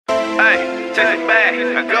Hey, check it back,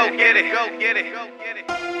 go get it.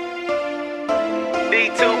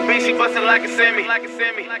 D2B, she bustin' like a semi.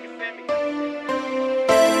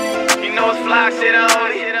 You know it's fly shit on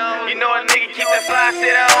me. You know a nigga keep that fly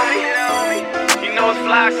shit on me. You know it's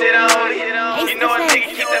fly shit on me. You know a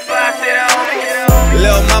nigga keep that fly shit on me.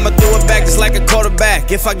 Lil' mama threw it back just like a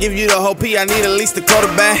quarterback. If I give you the whole P, I need at least a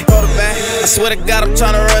quarterback. I swear to God, I'm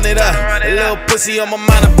tryna run it up. A little pussy on my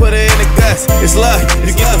mind, I put her in the guts. It's love,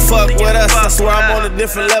 you get the fuck with us. I swear I'm on a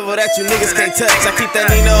different level that you niggas can't touch. I keep that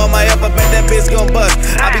Nina on my up, I bet that bitch gon' bust.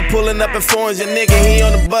 I be pulling up in foreigns, your nigga, he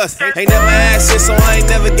on the bus. Ain't never asked shit, so I ain't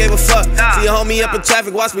never gave a fuck. See a homie up in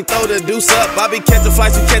traffic, watch me throw the deuce up. I be catching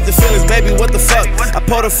flights, you catching feelings, baby, what the fuck? I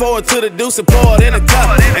pour the forward to the deuce and pour it in a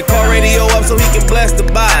cup. And call radio up so he can bless the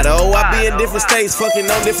bottle. I be in different states, fucking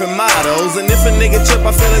on different models. And if a nigga trip,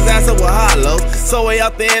 I fill his ass up with hollows. So way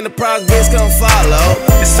out the enterprise, bitch, come follow.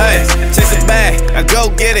 Hey, chase it back, I go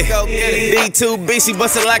get it. D2B, she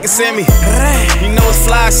bustin' like a semi. You know it's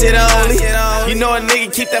fly shit only. You know a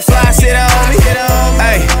nigga keep that fly shit on me.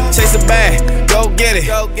 Hey, chase it back, go get it.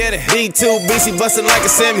 D2B, she bustin' like a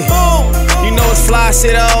semi. You know it's fly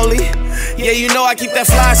shit only. Yeah, you know I keep that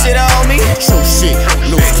fly shit on me. True shit,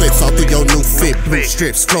 loose clips all through your new fit. Blue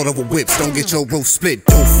strips, float over whips, don't get your roof split.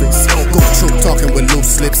 Doofus, go true talking with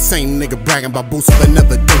loose lips. Same nigga bragging about boosts, but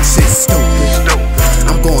never do shit stupid.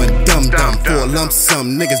 I'm going dumb for a lump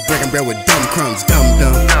sum. Niggas breaking bread with dumb crumbs, dumb.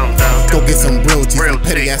 Go get some real G's, some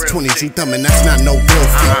petty ass 20s you thumbing. That's not no real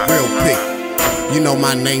feet, real pick. You know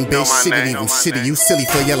my name, bitch. Shit ain't even shitty. You silly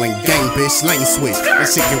for yelling gang, bitch. Lane switch. That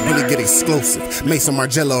shit can really get exclusive. Make some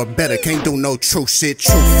Margiela or better. Can't do no true shit.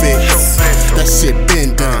 True fits. That shit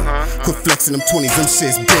been done. Quit flexing them 20s. Them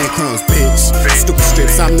shits been crumbs, bitch. Stupid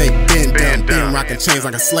strips I make been done. Been rocking chains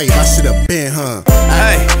like a slave. I should've been, huh?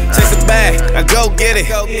 Hey, chase it back. I go get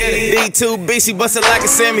it. D2B, she bustin' like a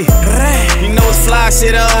semi. You know it's fly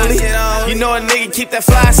shit only. You know a nigga keep that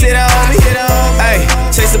fly shit on me. Hey,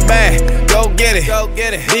 chase it back. Go get it.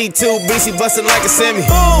 D2B, she bustin' like a semi.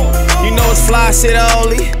 You know it's fly shit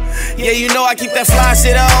only. Yeah, you know I keep that fly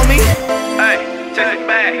shit on me. Hey, check it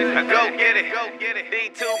back, go get it.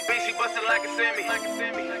 D2B, she bustin' like a semi.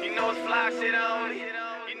 You know it's fly shit only.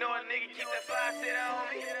 You know a nigga keep that fly shit on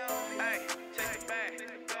me. Hey.